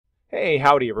Hey,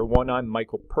 howdy everyone. I'm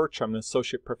Michael Pyrcz. I'm an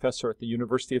associate professor at the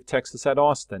University of Texas at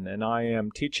Austin, and I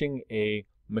am teaching a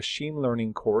machine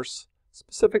learning course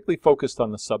specifically focused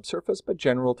on the subsurface, but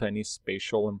general to any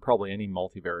spatial and probably any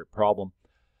multivariate problem.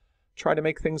 Try to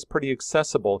make things pretty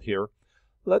accessible here.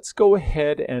 Let's go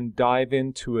ahead and dive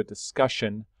into a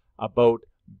discussion about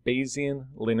Bayesian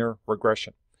linear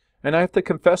regression. And I have to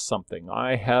confess something.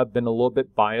 I have been a little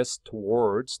bit biased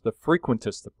towards the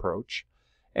frequentist approach.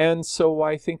 And so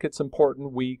I think it's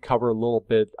important we cover a little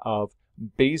bit of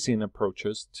Bayesian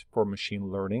approaches for machine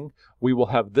learning. We will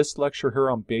have this lecture here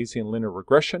on Bayesian linear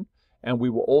regression, and we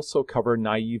will also cover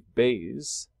naive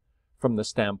Bayes from the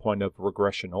standpoint of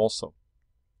regression also.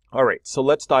 All right, so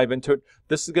let's dive into it.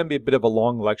 This is going to be a bit of a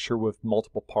long lecture with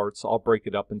multiple parts. I'll break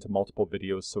it up into multiple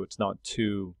videos so it's not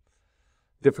too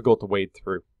difficult to wade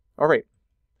through. All right,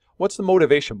 what's the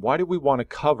motivation? Why do we want to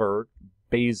cover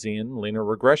Bayesian linear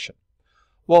regression?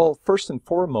 Well, first and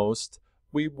foremost,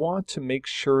 we want to make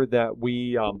sure that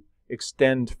we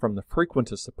extend from the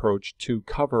frequentist approach to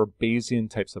cover Bayesian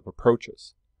types of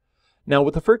approaches. Now,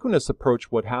 with the frequentist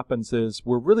approach, what happens is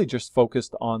we're really just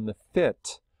focused on the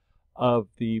fit of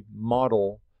the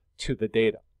model to the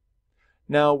data.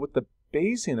 Now, with the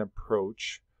Bayesian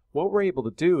approach, what we're able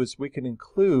to do is we can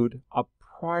include a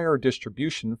prior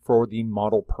distribution for the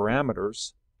model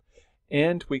parameters,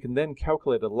 and we can then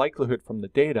calculate a likelihood from the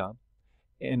data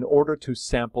in order to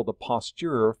sample the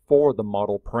posterior for the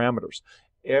model parameters.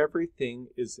 Everything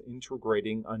is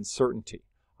integrating uncertainty,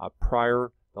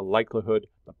 prior, the likelihood,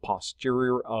 the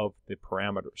posterior of the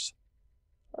parameters.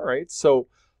 All right, so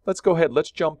let's go ahead,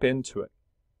 let's jump into it.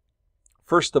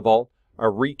 First of all, a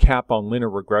recap on linear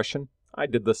regression. I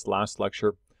did this last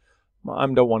lecture. I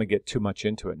don't want to get too much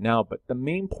into it now, but the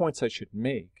main points I should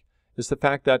make is the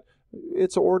fact that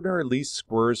it's ordinary least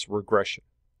squares regression.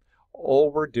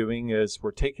 All we're doing is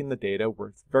we're taking the data,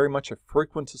 we're very much a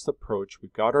frequentist approach.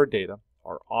 We've got our data,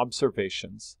 our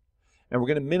observations, and we're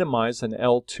going to minimize an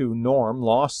L2 norm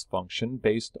loss function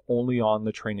based only on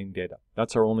the training data.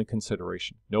 That's our only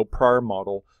consideration. No prior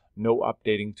model, no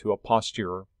updating to a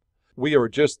posterior. We are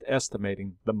just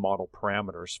estimating the model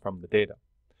parameters from the data.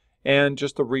 And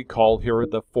just to recall here,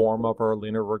 the form of our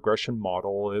linear regression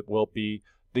model, it will be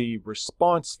the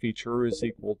response feature is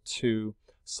equal to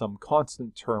some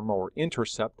constant term or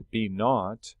intercept, b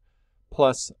naught,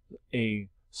 plus a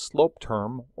slope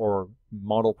term or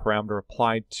model parameter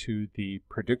applied to the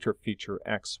predictor feature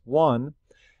x1,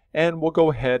 and we'll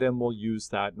go ahead and we'll use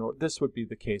that. This would be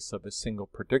the case of a single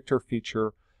predictor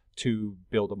feature to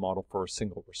build a model for a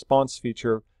single response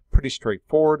feature. Pretty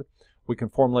straightforward. We can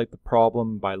formulate the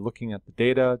problem by looking at the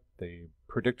data, the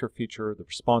predictor feature, the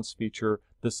response feature.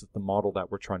 This is the model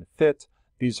that we're trying to fit.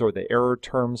 These are the error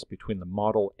terms between the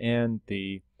model and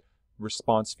the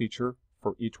response feature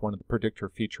for each one of the predictor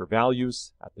feature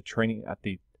values at the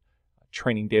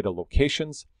training data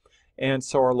locations. And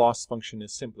so our loss function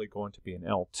is simply going to be an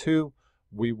L2.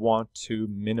 We want to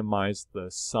minimize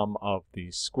the sum of the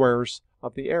squares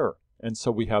of the error. And so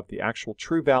we have the actual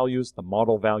true values, the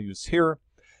model values here,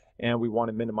 and we want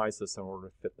to minimize this in order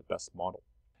to fit the best model.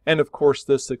 And of course,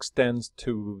 this extends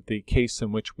to the case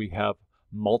in which we have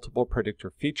multiple predictor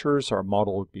features. Our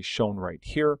model would be shown right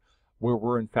here, where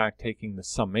we're in fact taking the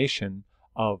summation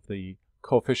of the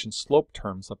coefficient slope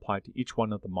terms applied to each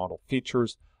one of the model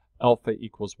features, alpha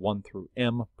equals 1 through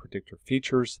m predictor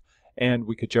features, and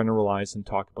we could generalize and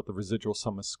talk about the residual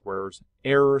sum of squares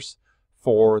errors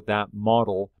for that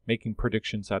model, making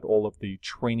predictions at all of the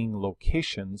training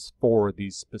locations for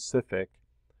the specific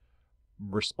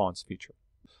response feature.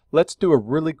 Let's do a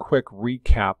really quick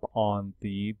recap on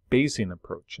the Bayesian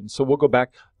approach. And so we'll go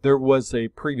back. There was a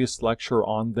previous lecture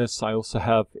on this. I also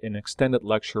have an extended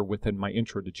lecture within my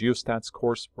Intro to Geostats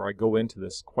course where I go into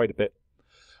this quite a bit.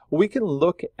 We can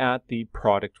look at the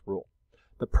product rule.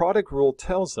 The product rule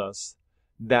tells us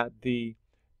that the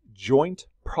joint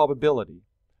probability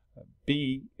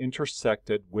B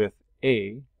intersected with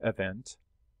A event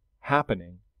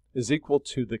happening is equal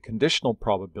to the conditional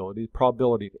probability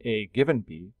of A given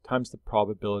B times the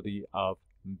probability of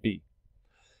B.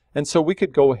 And so we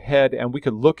could go ahead and we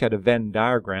could look at a Venn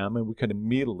diagram and we could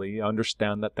immediately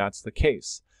understand that that's the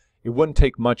case. It wouldn't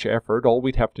take much effort. All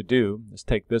we'd have to do is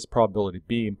take this probability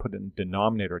B and put it in the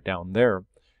denominator down there,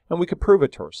 and we could prove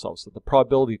it to ourselves that the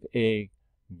probability of A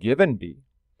given B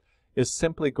is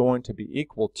simply going to be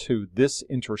equal to this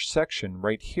intersection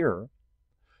right here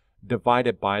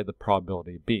divided by the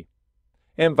probability of B.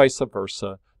 And vice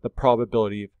versa, the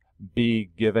probability of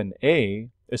B given A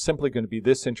is simply going to be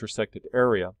this intersected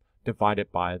area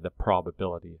divided by the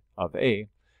probability of A.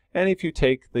 And if you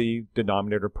take the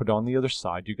denominator, put on the other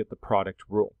side, you get the product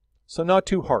rule. So not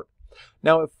too hard.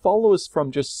 Now, it follows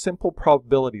from just simple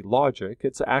probability logic,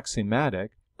 it's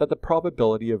axiomatic, that the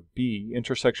probability of B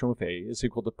intersection with A is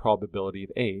equal to probability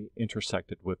of A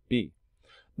intersected with B.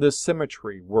 The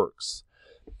symmetry works.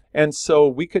 And so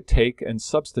we could take and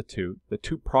substitute the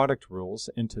two product rules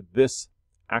into this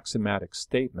axiomatic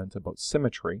statement about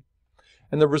symmetry,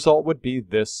 and the result would be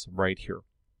this right here.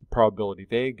 The probability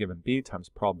of A given B times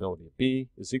probability of B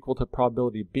is equal to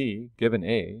probability of B given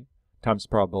A times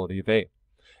probability of A.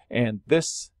 And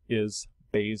this is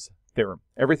Bayes' theorem.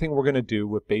 Everything we're going to do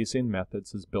with Bayesian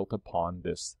methods is built upon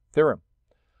this theorem.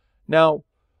 Now,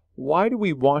 why do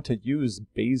we want to use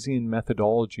Bayesian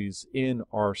methodologies in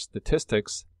our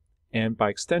statistics and by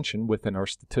extension within our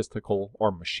statistical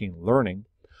or machine learning?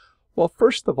 Well,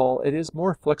 first of all, it is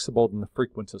more flexible than the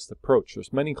frequentist approach.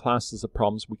 There's many classes of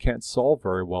problems we can't solve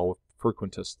very well with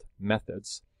frequentist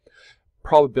methods.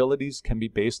 Probabilities can be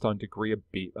based on degree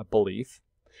of belief.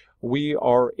 We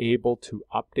are able to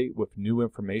update with new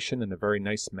information in a very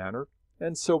nice manner,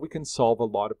 and so we can solve a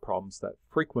lot of problems that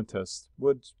frequentists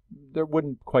there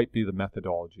wouldn't quite be the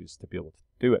methodologies to be able to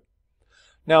do it.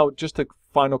 Now, just a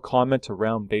final comment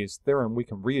around Bayes' theorem, we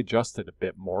can readjust it a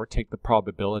bit more, take the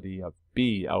probability of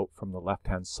B out from the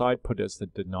left-hand side, put it as the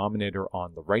denominator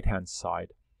on the right-hand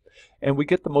side, and we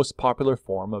get the most popular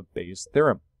form of Bayes'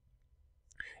 theorem.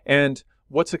 And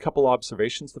what's a couple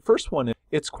observations? The first one is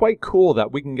it's quite cool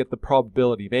that we can get the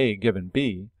probability of A given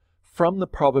B from the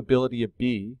probability of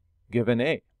B given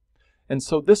A. And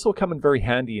so this will come in very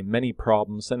handy in many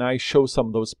problems, and I show some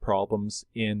of those problems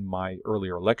in my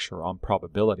earlier lecture on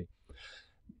probability.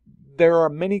 There are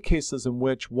many cases in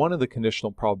which one of the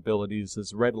conditional probabilities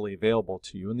is readily available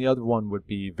to you, and the other one would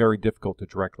be very difficult to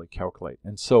directly calculate.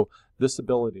 And so this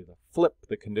ability to flip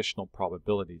the conditional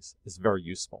probabilities is very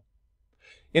useful.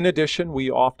 In addition, we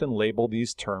often label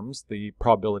these terms. The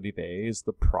probability of A is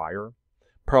the prior.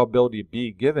 Probability of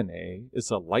B given A is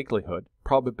a likelihood.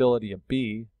 Probability of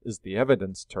B is the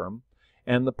evidence term.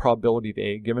 And the probability of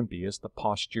A given B is the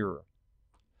posterior.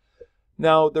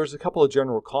 Now, there's a couple of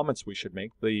general comments we should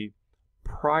make. The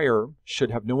prior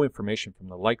should have no information from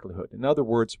the likelihood. In other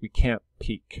words, we can't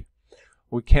peek.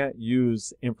 We can't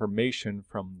use information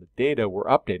from the data we're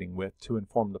updating with to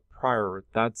inform the prior.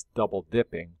 That's double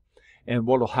dipping. And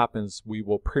what will happen is we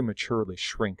will prematurely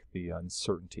shrink the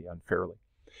uncertainty unfairly.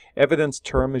 Evidence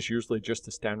term is usually just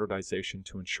a standardization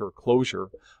to ensure closure,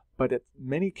 but in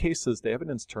many cases the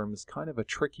evidence term is kind of a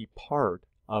tricky part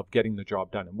of getting the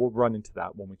job done, and we'll run into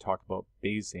that when we talk about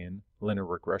Bayesian linear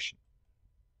regression.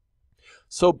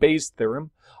 So Bayes' theorem,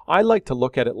 I like to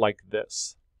look at it like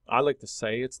this. I like to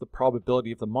say it's the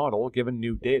probability of the model given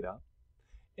new data,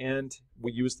 and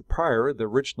we use the prior, the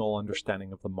original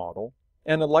understanding of the model,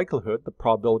 and a likelihood, the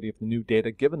probability of the new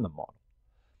data given the model.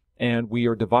 And we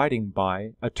are dividing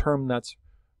by a term that's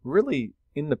really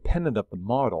independent of the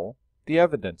model, the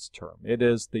evidence term. It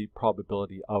is the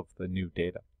probability of the new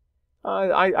data.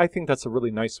 I think that's a really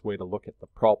nice way to look at the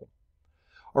problem.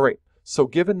 All right, so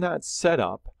given that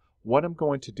setup, what I'm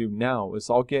going to do now is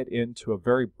I'll get into a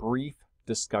very brief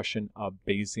discussion of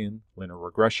Bayesian linear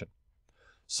regression.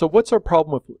 So what's our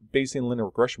problem with Bayesian linear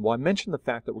regression? Well, I mentioned the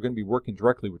fact that we're going to be working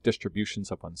directly with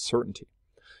distributions of uncertainty.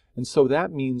 And so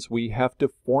that means we have to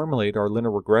formulate our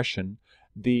linear regression,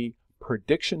 the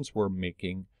predictions we're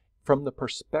making, from the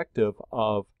perspective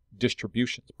of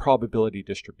distributions, probability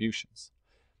distributions.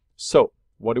 So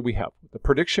what do we have? The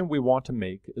prediction we want to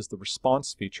make is the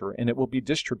response feature, and it will be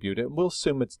distributed. We'll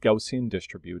assume it's Gaussian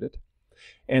distributed,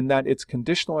 and that its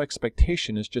conditional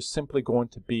expectation is just simply going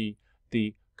to be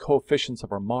the coefficients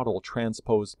of our model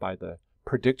transposed by the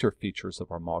predictor features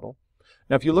of our model.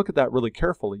 Now, if you look at that really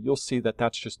carefully, you'll see that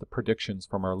that's just the predictions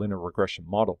from our linear regression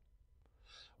model.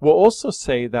 We'll also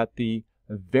say that the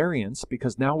variance,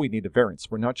 because now we need a variance,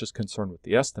 we're not just concerned with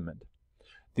the estimate.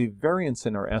 The variance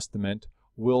in our estimate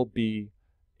will be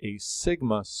a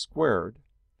sigma squared,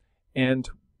 and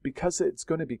because it's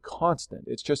going to be constant,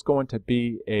 it's just going to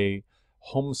be a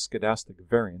homoscedastic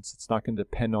variance. It's not going to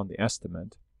depend on the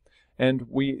estimate. And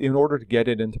in order to get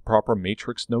it into proper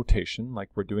matrix notation, like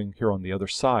we're doing here on the other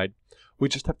side, we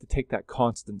just have to take that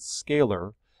constant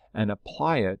scalar and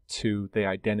apply it to the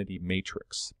identity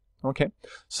matrix. Okay,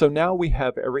 so now we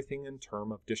have everything in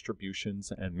terms of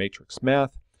distributions and matrix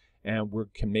math, and we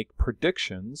can make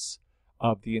predictions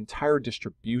of the entire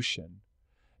distribution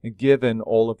given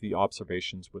all of the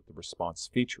observations with the response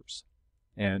features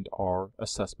and our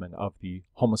assessment of the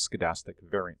homoscedastic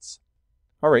variance.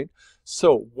 All right,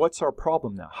 so what's our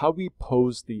problem now? How do we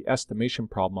pose the estimation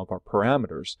problem of our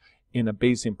parameters in a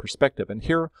Bayesian perspective. And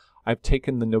here I've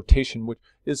taken the notation which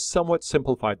is somewhat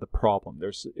simplified the problem.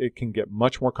 It can get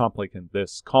much more complicated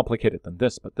than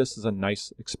this, but this is a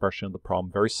nice expression of the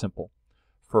problem, very simple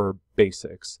for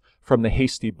basics, from the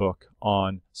Hasty book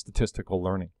on statistical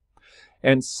learning.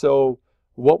 And so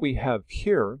what we have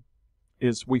here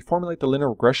is we formulate the linear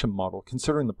regression model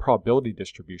considering the probability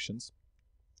distributions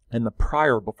and the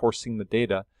prior before seeing the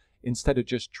data instead of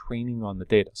just training on the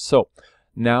data. So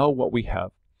now what we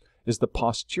have is the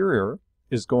posterior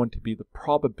is going to be the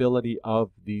probability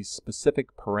of these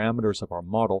specific parameters of our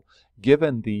model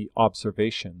given the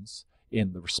observations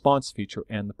in the response feature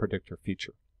and the predictor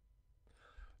feature.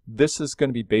 This is going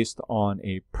to be based on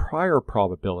a prior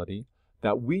probability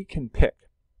that we can pick.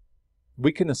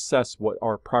 We can assess what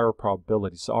our prior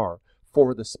probabilities are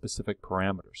for the specific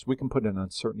parameters. We can put an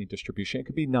uncertainty distribution. It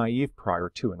could be naive prior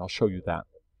too, and I'll show you that.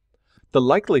 The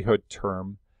likelihood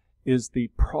term is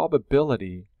the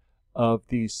probability of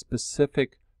the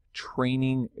specific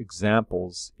training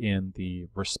examples in the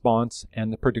response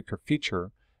and the predictor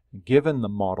feature given the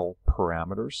model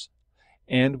parameters.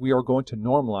 And we are going to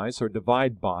normalize or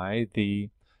divide by the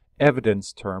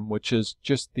evidence term, which is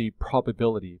just the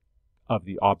probability of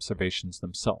the observations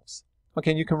themselves.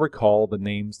 Okay, and you can recall the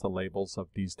names, the labels of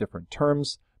these different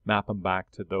terms, map them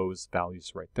back to those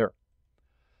values right there.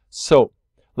 So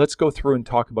let's go through and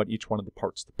talk about each one of the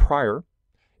parts. The prior,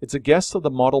 it's a guess of the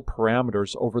model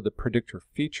parameters over the predictor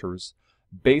features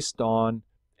based on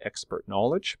expert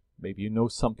knowledge. Maybe you know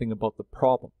something about the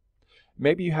problem.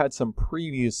 Maybe you had some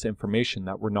previous information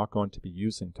that we're not going to be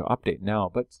using to update now,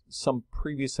 but some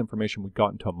previous information we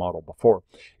got into a model before.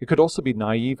 It could also be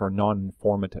naive or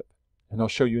non-informative, and I'll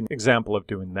show you an example of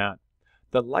doing that.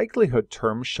 The likelihood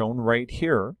term shown right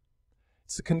here,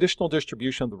 it's the conditional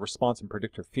distribution of the response and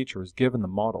predictor features given the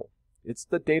model. It's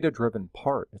the data-driven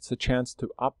part. It's a chance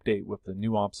to update with the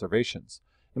new observations.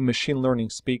 In machine learning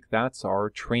speak, that's our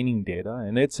training data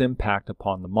and its impact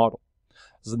upon the model.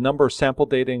 As the number of sample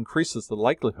data increases, the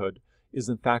likelihood is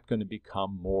in fact going to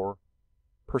become more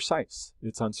precise.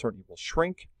 Its uncertainty will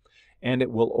shrink and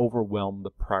it will overwhelm the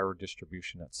prior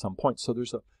distribution at some point. So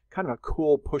there's a kind of a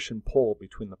cool push and pull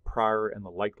between the prior and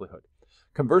the likelihood.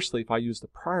 Conversely, if I use the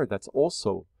prior that's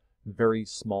also very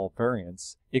small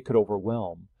variance, it could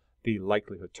overwhelm the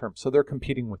likelihood term. So they're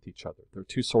competing with each other. They're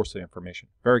two sources of information.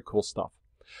 Very cool stuff.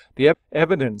 The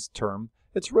evidence term,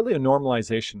 it's really a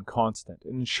normalization constant. It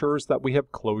ensures that we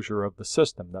have closure of the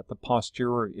system, that the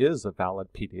posterior is a valid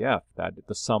PDF, that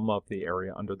the sum of the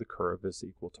area under the curve is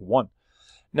equal to 1.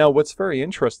 Now, what's very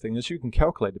interesting is you can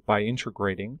calculate it by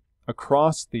integrating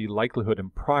across the likelihood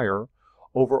and prior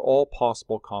over all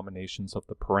possible combinations of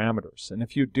the parameters. And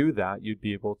if you do that, you'd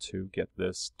be able to get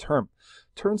this term.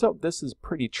 Turns out this is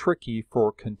pretty tricky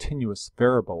for continuous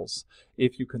variables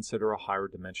if you consider a higher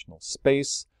dimensional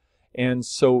space. And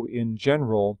so in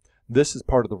general, this is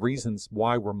part of the reasons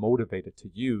why we're motivated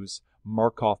to use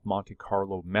Markov Monte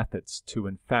Carlo methods to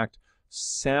in fact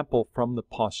sample from the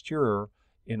posterior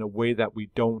in a way that we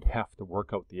don't have to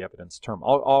work out the evidence term.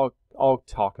 I'll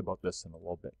talk about this in a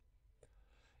little bit.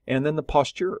 And then the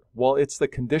posterior, well, it's the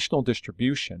conditional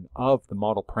distribution of the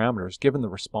model parameters given the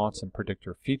response and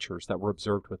predictor features that were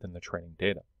observed within the training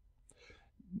data.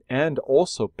 And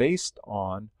also based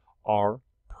on our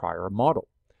prior model.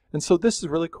 And so this is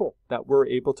really cool that we're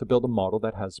able to build a model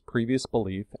that has previous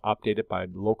belief updated by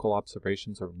local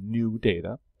observations or new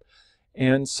data.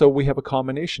 And so we have a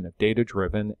combination of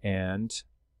data-driven and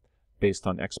based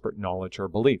on expert knowledge or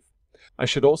belief. I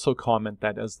should also comment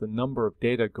that as the number of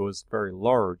data goes very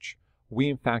large, we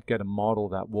in fact get a model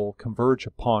that will converge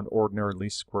upon ordinary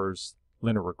least squares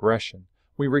linear regression.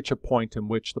 We reach a point in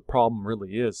which the problem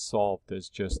really is solved as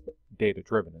just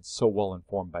data-driven. It's so well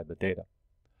informed by the data.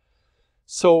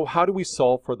 So how do we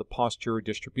solve for the posterior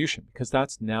distribution? Because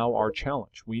that's now our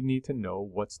challenge. We need to know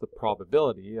what's the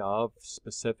probability of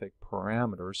specific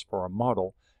parameters for our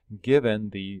model given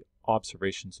the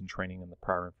observations and training and the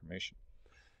prior information.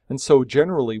 And so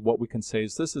generally what we can say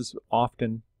is this is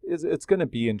often, it's going to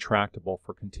be intractable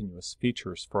for continuous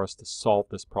features for us to solve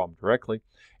this problem directly.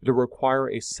 It'll require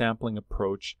a sampling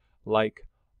approach like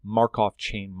Markov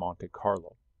chain Monte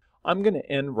Carlo. I'm going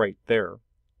to end right there,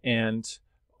 and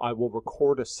I will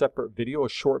record a separate video, a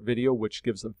short video, which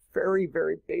gives a very,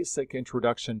 very basic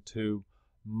introduction to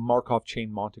Markov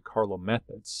chain Monte Carlo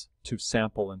methods to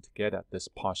sample and to get at this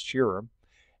posterior.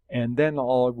 And then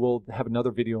I will have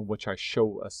another video in which I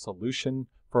show a solution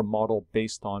for a model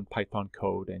based on Python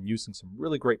code and using some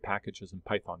really great packages in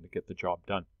Python to get the job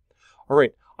done. All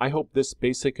right, I hope this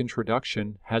basic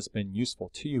introduction has been useful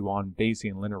to you on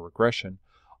Bayesian linear regression.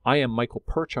 I am Michael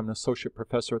Pyrcz. I'm an associate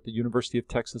professor at the University of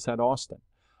Texas at Austin.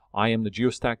 I am the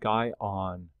Geostat Guy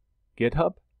on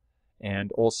GitHub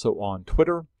and also on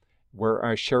Twitter, where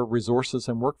I share resources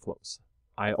and workflows.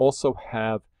 I also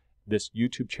have this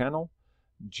YouTube channel,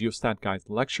 Geostat Guy's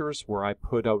Lectures, where I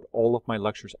put out all of my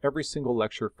lectures. Every single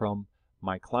lecture from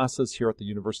my classes here at the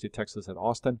University of Texas at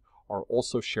Austin are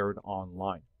also shared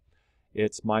online.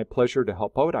 It's my pleasure to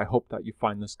help out. I hope that you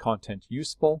find this content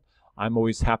useful. I'm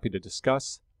always happy to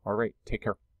discuss. All right, take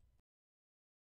care.